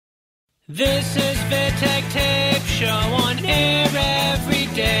This is Vittek Tape Show on air every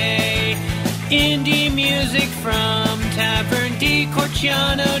day. Indie music from Tavern di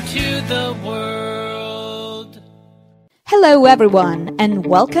Corciano to the world. Hello everyone and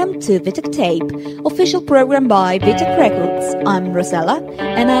welcome to Vittek Tape, official program by Vittek Records. I'm Rosella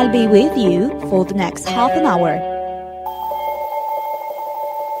and I'll be with you for the next half an hour.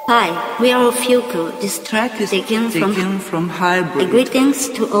 Hi, we are Ophiuco. This track is taken from Hybrid. Greetings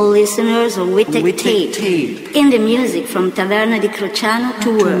to all listeners of Vittek Tape. In the music from Taverna di Crociano to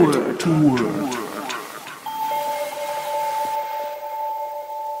Word.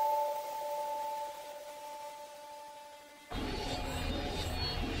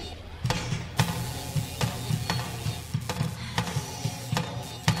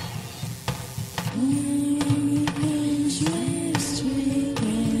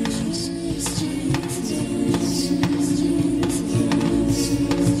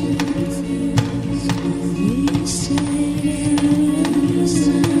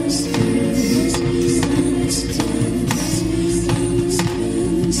 This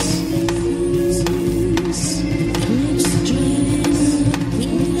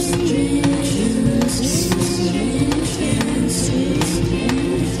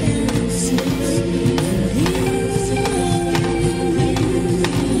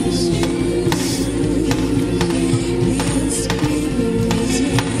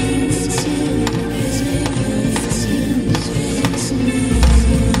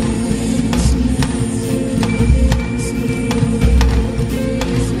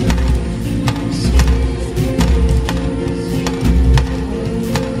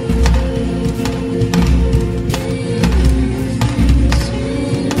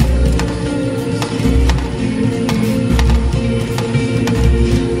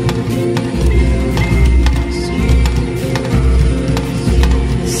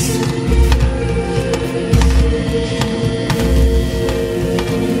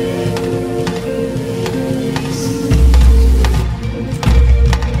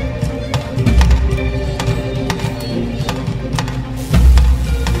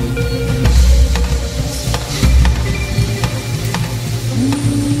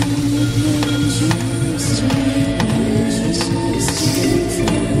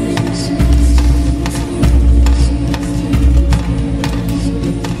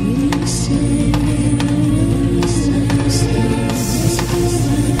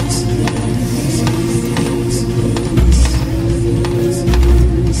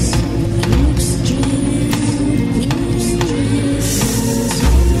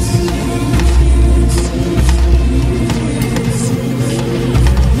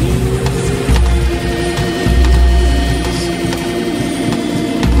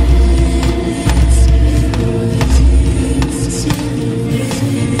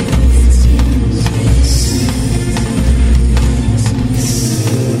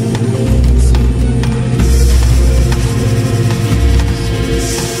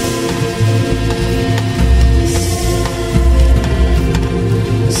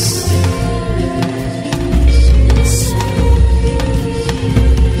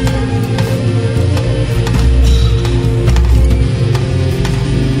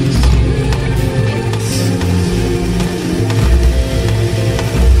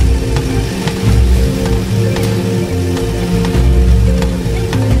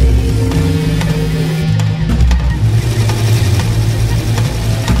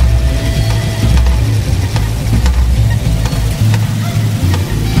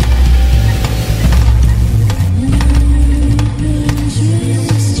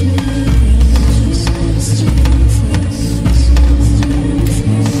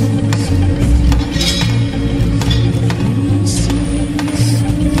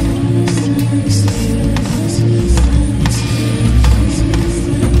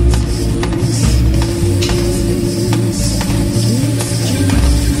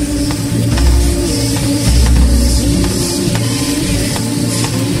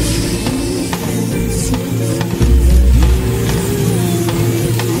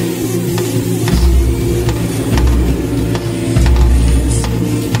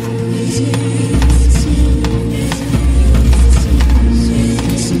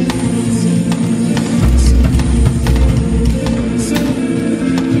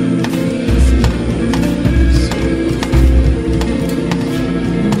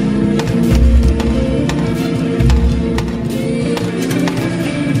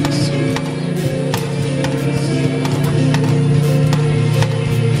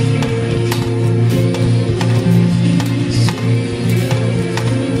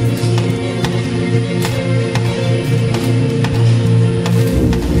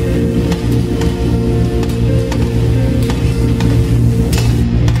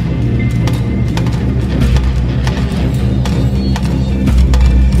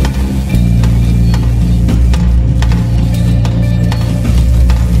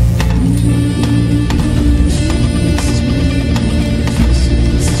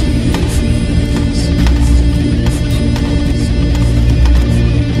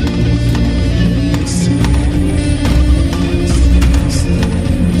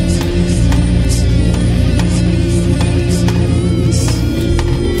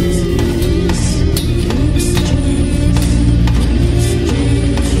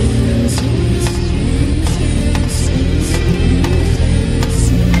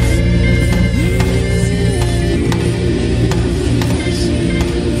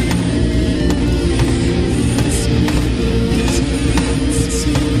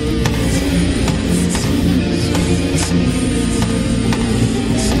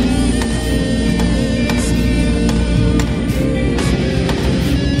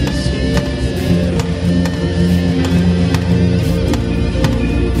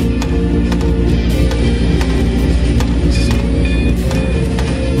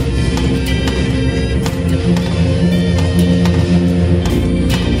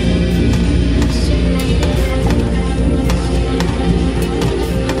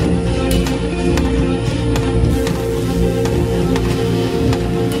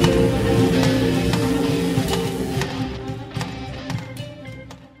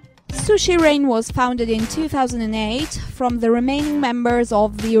Sushi Rain was founded in 2008 from the remaining members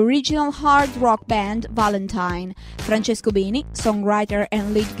of the original hard rock band Valentine: Francesco Bini, songwriter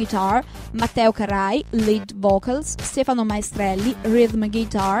and lead guitar, Matteo Carrai, lead vocals, Stefano Maestrelli, rhythm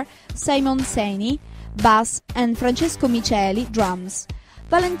guitar, Simon Seni, bass, and Francesco Miceli, drums.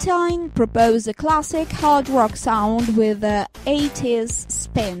 Valentine proposed a classic hard rock sound with a 80s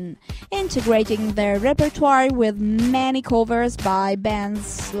spin, integrating their repertoire with many covers by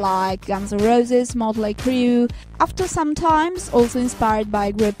bands like Guns N' Roses, Motley Crue, after some times also inspired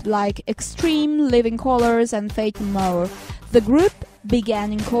by groups like Extreme, Living Colours and Faith No More. The group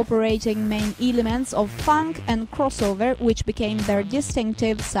began incorporating main elements of funk and crossover, which became their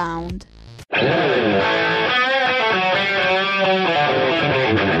distinctive sound.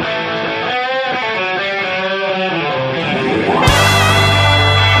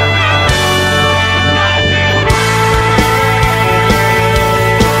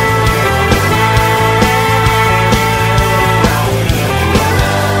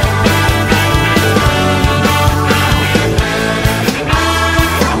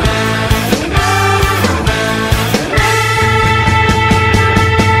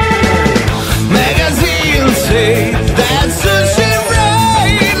 Magazines say that Sushi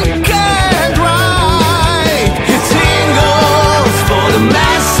Rain can't write singles for the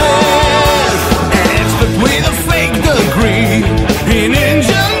masses. Expert with a fake degree in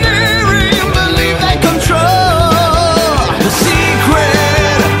engineering believe they control the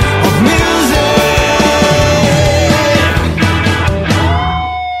secret of music.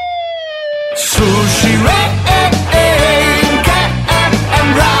 Sushi Rain can't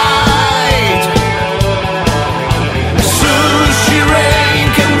write. Sushi Rain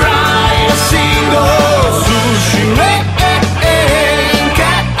can write a single. Sushi Rain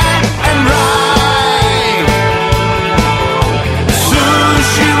can write.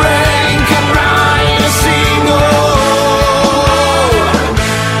 Sushi Rain can write a single.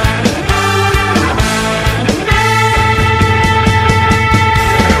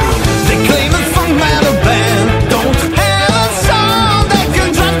 They claim a funk metal band don't have a sound that can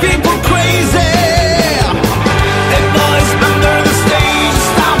drive people crazy. And boys under the stage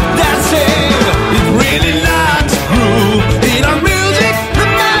stop dancing. It really lacks groove in our music. The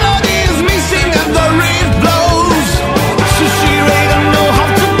melody is missing and the riff blows. Sushi Rain don't know how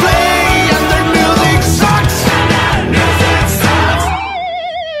to play and their music sucks.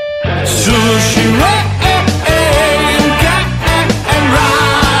 Sushi Rain can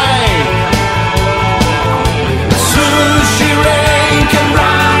write. Sushi Rain can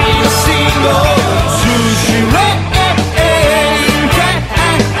write a single. Sushi Rain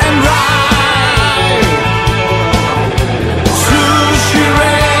can write. Sushi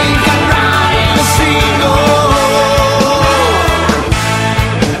Rain can write a single.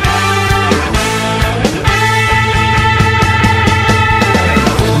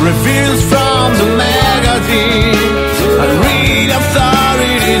 Reviews from the magazines. I read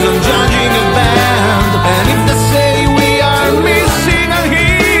authorities on judging a band. And if they say we are missing a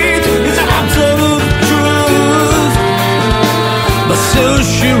hit, it's an absolute truth. But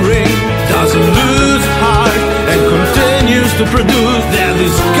Sushi Rain doesn't lose heart and continues to produce their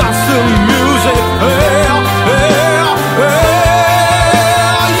disgusting music. Yeah.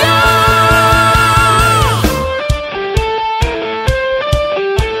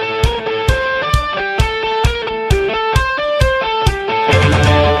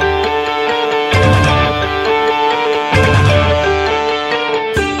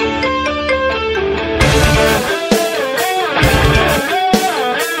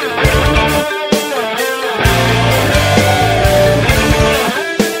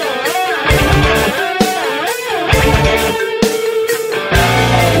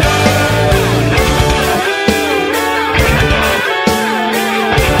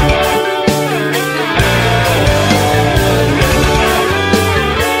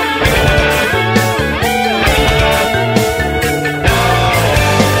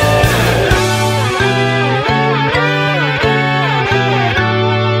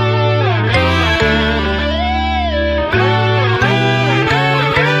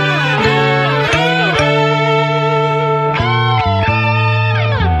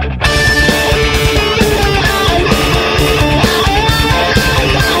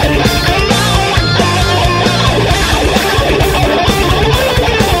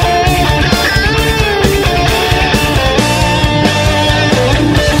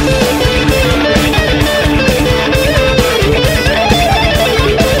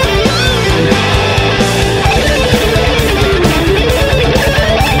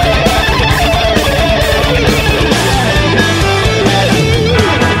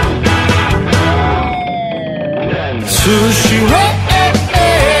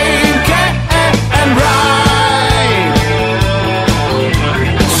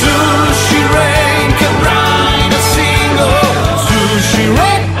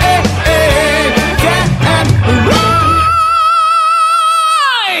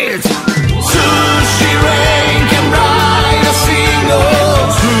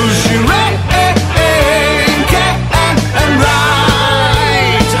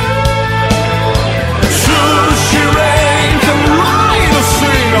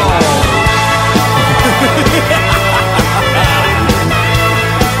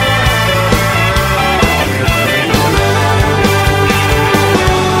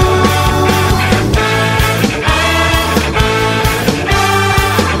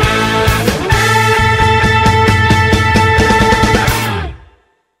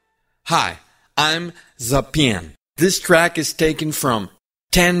 Hi, I'm Zapien. This track is taken from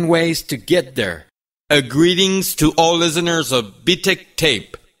 10 Ways to Get There. A greetings to all listeners of Vittek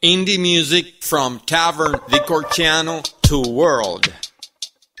Tape, indie music from Tavern di Corciano to world.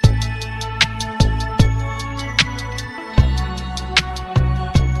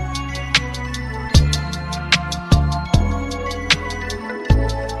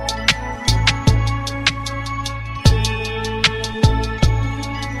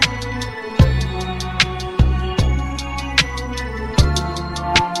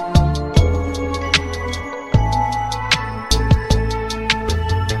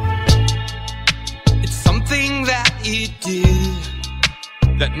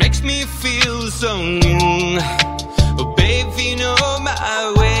 That makes me feel so new. Oh, babe, you know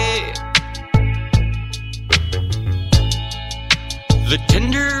my way. The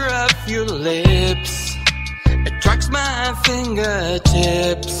tender of your lips attracts my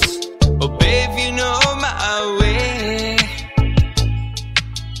fingertips. Oh, babe, you know my way.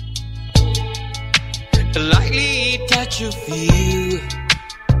 A lightly touch of you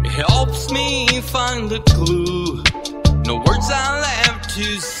helps me find a clue. No words I'll have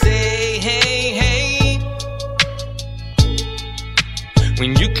to say, hey, hey.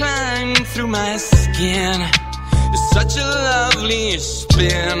 When you climb through my skin, it's such a lovely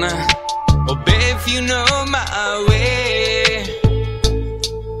spin. Oh, babe, you know my way.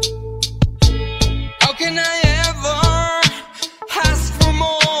 How can I ever ask for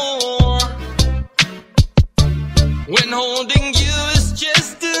more when holding you is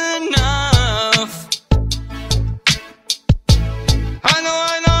just enough? I know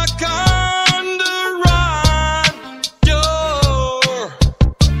I knock on the right door.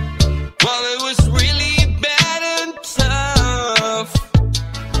 Well, it was really bad and tough.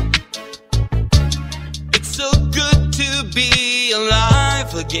 It's so good to be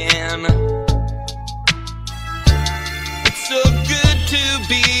alive again. It's so good to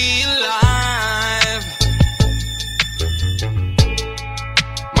be alive.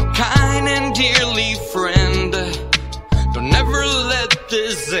 My kind and dearly friend, don't ever let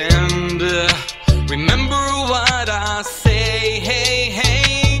this end. Remember what I say, hey,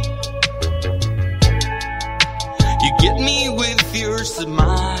 hey. You get me with your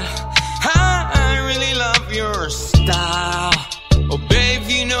smile. I really love your style. Oh, babe,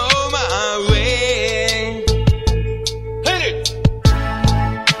 you know my way. Hit it!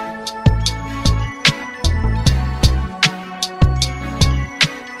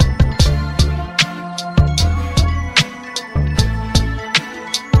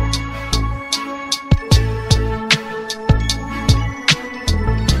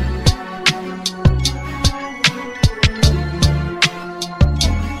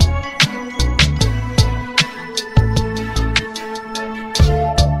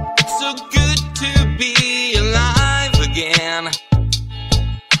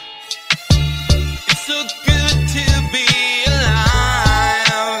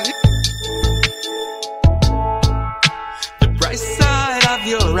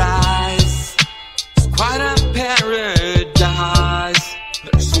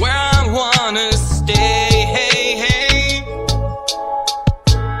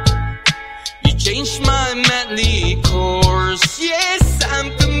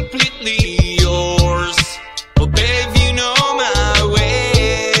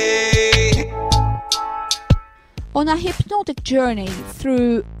 On a hypnotic journey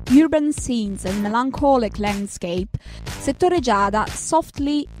through urban scenes and melancholic landscape, Settore Giada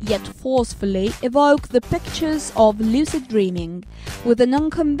softly yet forcefully evoke the pictures of lucid dreaming. With an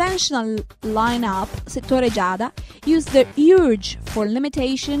unconventional lineup, Settore Giada used the urge for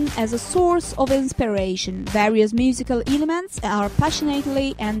limitation as a source of inspiration. Various musical elements are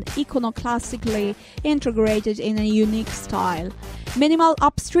passionately and iconoclastically integrated in a unique style: minimal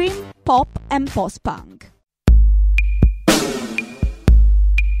upstream, pop and post-punk.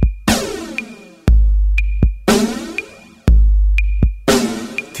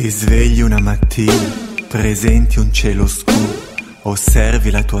 Ti svegli una mattina, presenti un cielo scuro,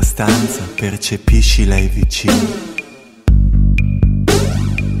 osservi la tua stanza, percepisci lei vicino.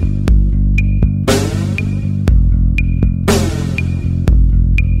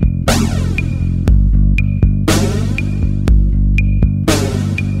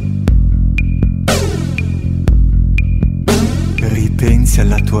 Ripensi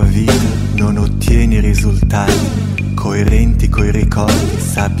alla tua vita, non ottieni risultati coerenti coi ricordi,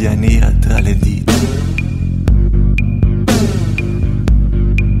 sabbia nera tra le dita.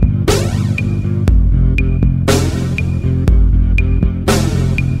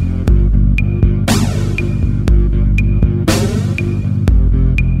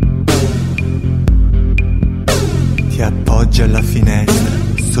 Appoggia alla finestra,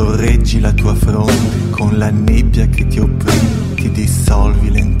 sorreggi la tua fronte, con la nebbia che ti opprime, ti dissolvi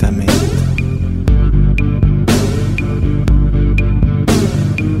lentamente.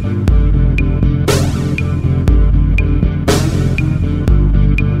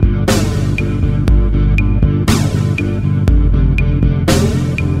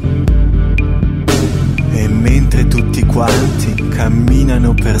 Quanti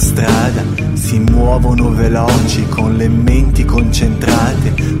camminano per strada, si muovono veloci con le menti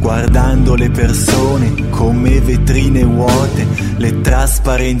concentrate, guardando le persone come vetrine vuote, le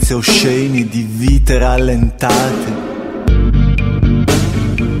trasparenze oscene di vite rallentate.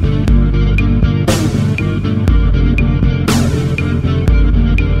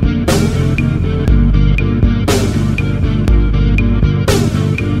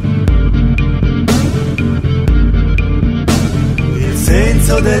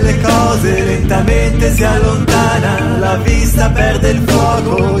 Delle cose lentamente si allontana, la vista perde il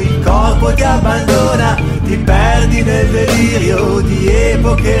fuoco, il corpo ti abbandona, ti perdi nel delirio di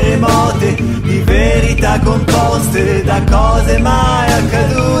epoche remote, di verità composte da cose mai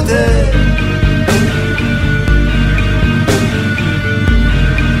accadute.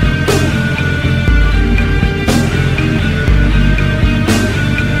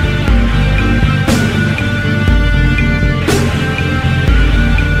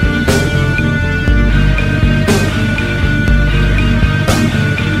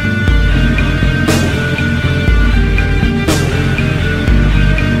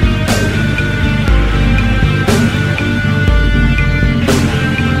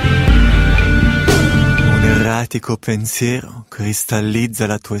 Pensiero cristallizza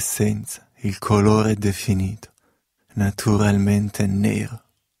la tua essenza, il colore è definito, naturalmente nero.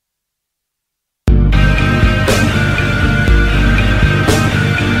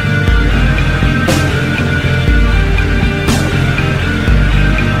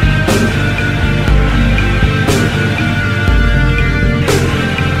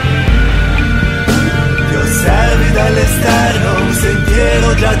 Ti osservi dall'esterno, un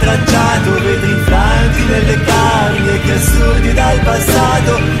sentiero già tracciato, vedi infranti nelle carni che assurdi dal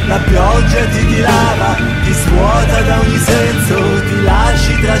passato, la pioggia ti dilava, ti svuota da ogni senso, ti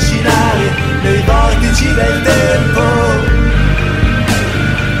lasci trascinare nei vortici del tempo.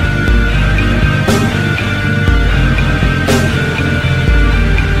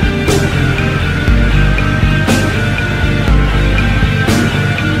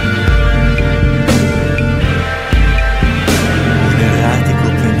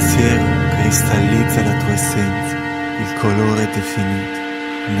 Cristallizza la tua essenza, il colore è definito,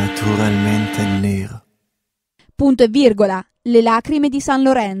 naturalmente nero. Punto e virgola, le lacrime di San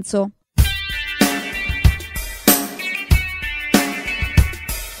Lorenzo.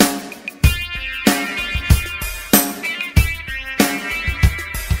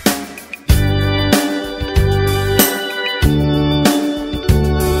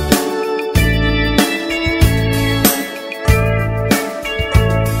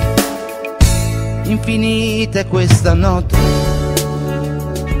 Infinita è questa notte,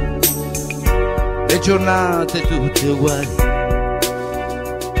 le giornate tutte uguali,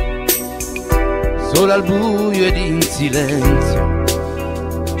 solo al buio ed in silenzio,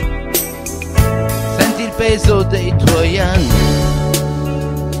 senti il peso dei tuoi anni,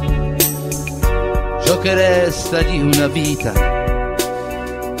 ciò che resta di una vita,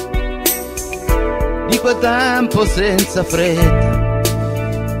 di quel tempo senza fretta.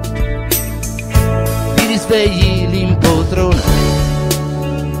 Svegli l'impoltrona,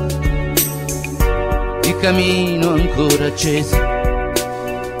 il camino ancora acceso,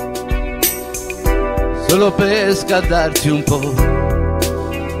 solo per scaldarti un po',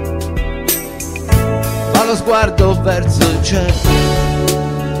 fa lo sguardo verso il cielo,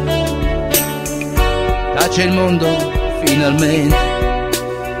 tace il mondo finalmente,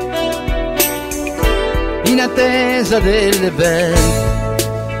 in attesa dell'evento.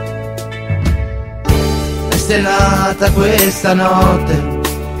 È nata questa notte,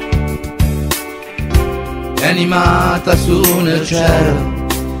 è animata su nel cielo,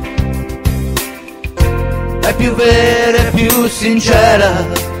 è più vera, è più sincera,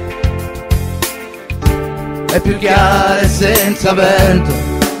 è più chiara e senza vento,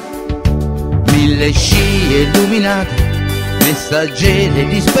 mille scie illuminate, messaggere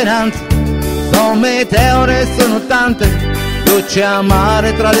di speranza, sono meteore, sono tante, gocce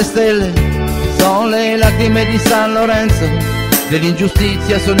amare tra le stelle. Sono le lacrime di San Lorenzo,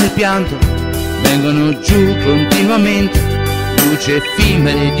 dell'ingiustizia sono il pianto, vengono giù continuamente, luce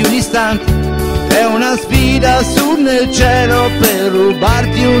effimere di un istante, è una sfida su nel cielo per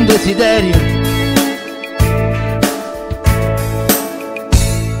rubarti un desiderio,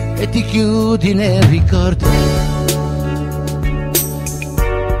 ti chiudi nel ricordo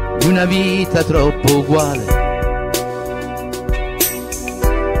di una vita troppo uguale.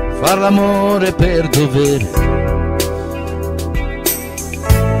 Far l'amore per dovere,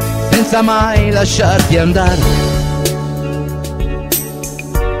 senza mai lasciarti andare,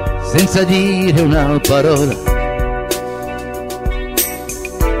 senza dire una parola,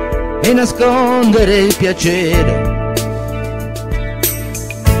 e nascondere il piacere.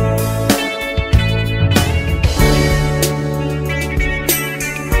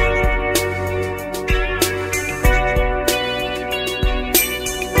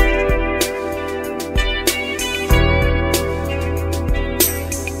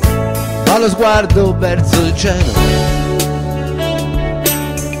 Fa lo sguardo verso il cielo,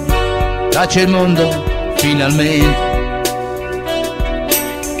 tace il mondo finalmente,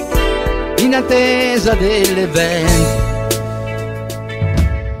 in attesa dell'evento.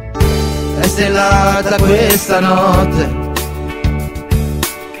 È stellata questa notte,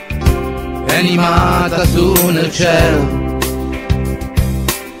 è animata su nel cielo,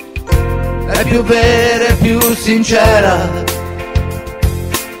 è più vera e più sincera,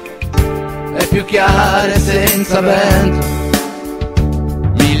 è più chiara e senza vento.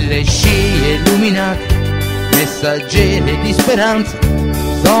 Mille scie illuminate, messaggere di speranza,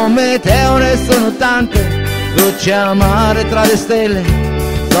 sono meteore, sono tante gocce amare tra le stelle,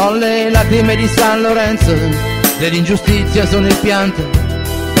 sono le lacrime di San Lorenzo, dell'ingiustizia sono il pianto,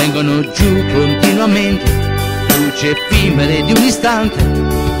 vengono giù continuamente, luci effimere di un istante,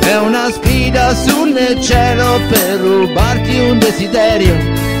 è una sfida su nel cielo per rubarti un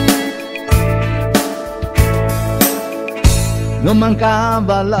desiderio. Non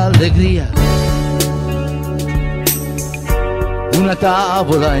mancava l'allegria, una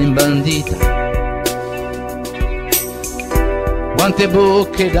tavola imbandita, quante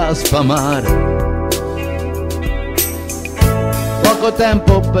bocche da sfamare, poco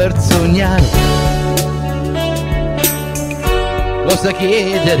tempo per sognare, cosa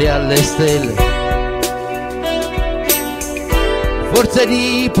chiedere alle stelle, forse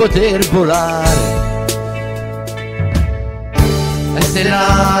di poter volare. È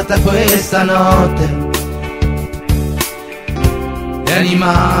stellata questa notte, è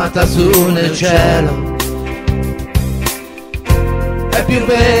animata su nel cielo, è più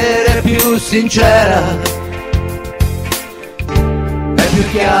vera e più sincera, è più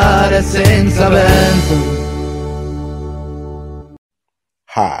chiara e senza vento.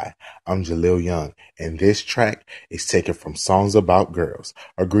 Hi, I'm Jaleel Young, and this track is taken from Songs About Girls.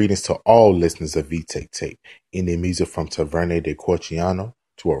 Our greetings to all listeners of Vittek Tape, Indian music from Taverna de Corciano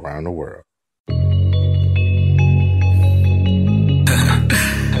to around the world. You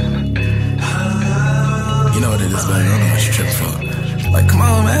know what it is, man. I don't know what you're tripping for. Like, come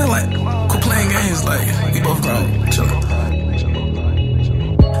on, man. Like, quit playing games. Like, we both grown. Chill.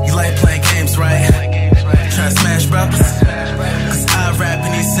 You like playing games, right? Try to smash brothers. Cause I rap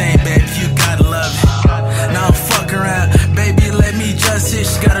and he's saying, baby, you gotta love it. Now I'm fuck around. Baby, let me just hit.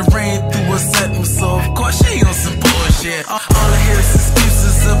 She gotta rain through a sentence. So, of course, she on some bullshit. All I hear is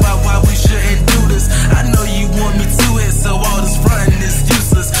excuses about why we shouldn't do this. I know you want me to it, so all this frontin' is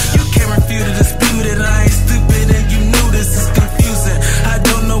useless. You can't refute or dispute it. I ain't stupid and you knew this is confusing. I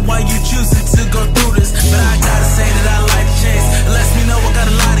don't know why you choosing to go through this, but I gotta say that I like Chase. It lets me know I got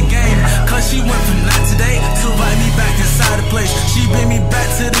a lot of game. Cause she went from not today to invite me back inside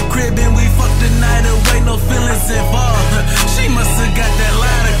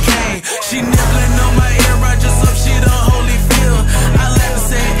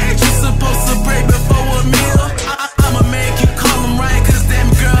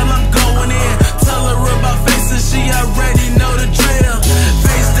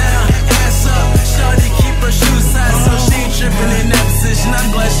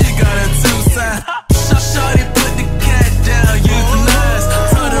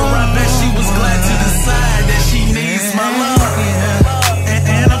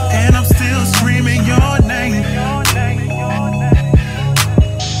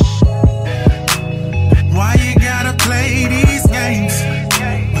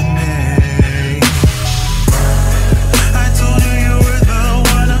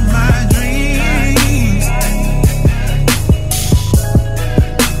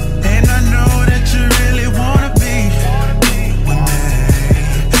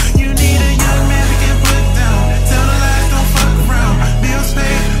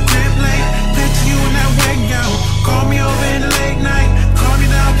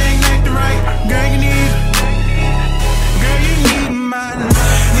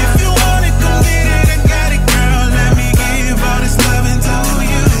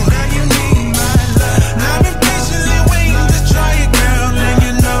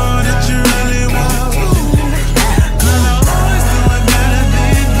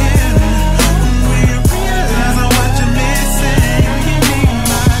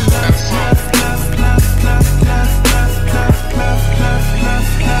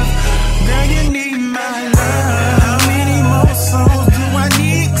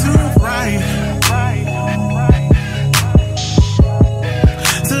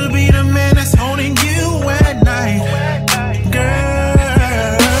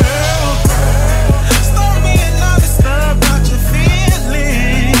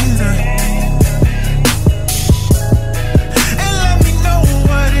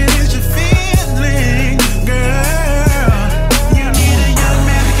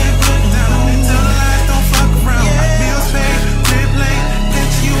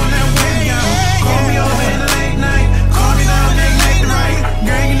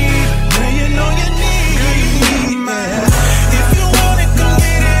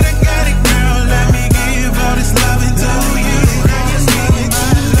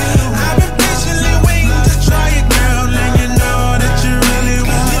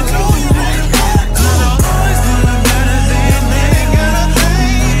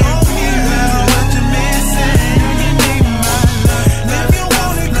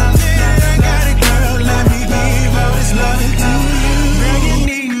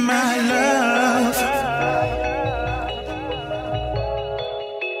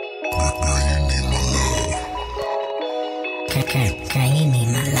Girl, you need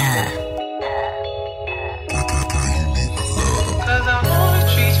my love. Cause I wanna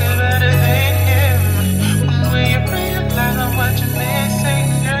treat you better than him. When you realize I'm what you're missing,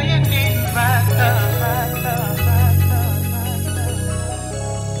 girl, you need my love, my love, my love, my love.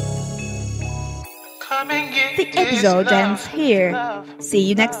 Come and get The episode ends here. See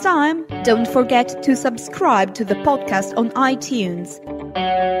you next time. Don't forget to subscribe to the podcast on iTunes.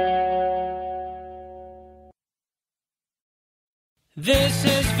 This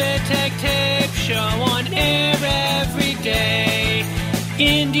is Vittek Tape Show on air every day.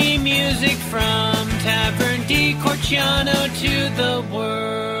 Indie music from Tavern di Corciano to the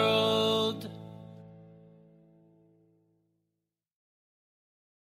world.